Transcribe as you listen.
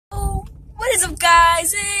What is up,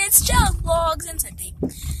 guys? It's Joe Vlogs, and today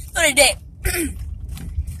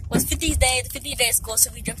was 50th day. The 50th day of school,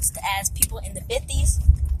 so we dressed as people in the 50s.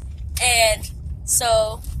 And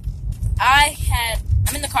so I'm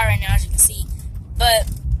in the car right now, as you can see, but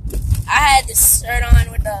I had this shirt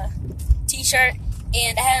on with a t-shirt,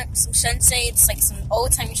 and I had some sunshades, like some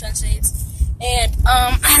old-timey sunshades, and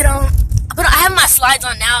I have my slides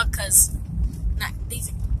on now because these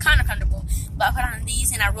are kind of comfortable, but I put on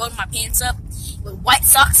these and I rolled my pants up with white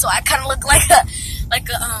socks, so I kind of look like a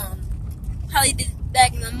how they did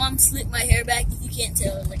back. My mom slicked my hair back, if you can't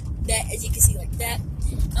tell, like that, as you can see, like that.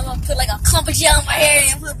 I'm gonna put like a clump of gel in my hair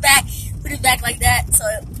and put it back like that, so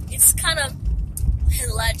it's kind of has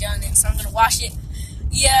a lot of gel in it, so I'm gonna wash it.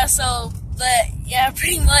 Yeah, but yeah,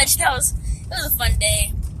 pretty much it was a fun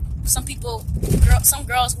day. Some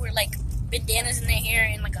girls wear like bandanas in their hair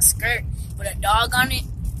and like a skirt with a dog on it.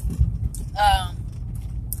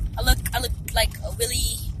 I look like a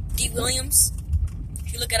Willie D. Williams.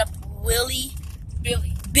 If you look it up, Billy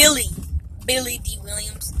D.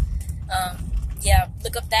 Williams. Yeah,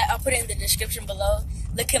 look up that. I'll put it in the description below.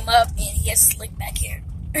 Look him up, and he has slick back hair.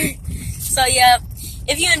 So yeah,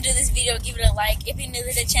 if you enjoyed this video, give it a like. If you're new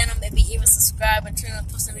to the channel, maybe give a subscribe and turn on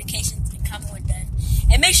post notifications and comment when done.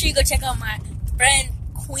 And make sure you go check out my friend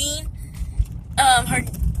Queen. Her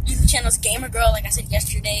YouTube channel is Gamer Girl, like I said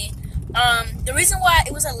yesterday. The reason why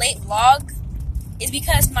it was a late vlog is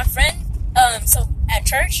because my friend, so at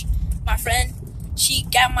church, my friend, she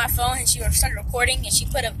got my phone and she started recording, and she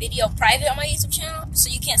put a video private on my YouTube channel, so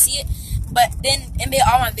you can't see it. But then it made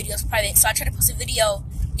all my videos private, so I tried to post a video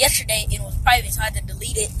yesterday and it was private, so I had to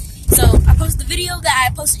delete it. So I posted the video that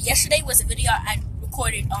I posted yesterday was a video I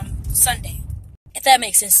recorded on Sunday, if that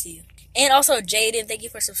makes sense to you. And also Jaden, thank you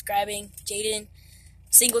for subscribing, Jaden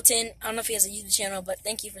Singleton. I don't know if he has a YouTube channel, but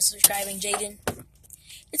thank you for subscribing, Jaden.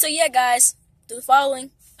 And so yeah, guys, do the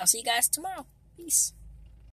following. I'll see you guys tomorrow. Peace.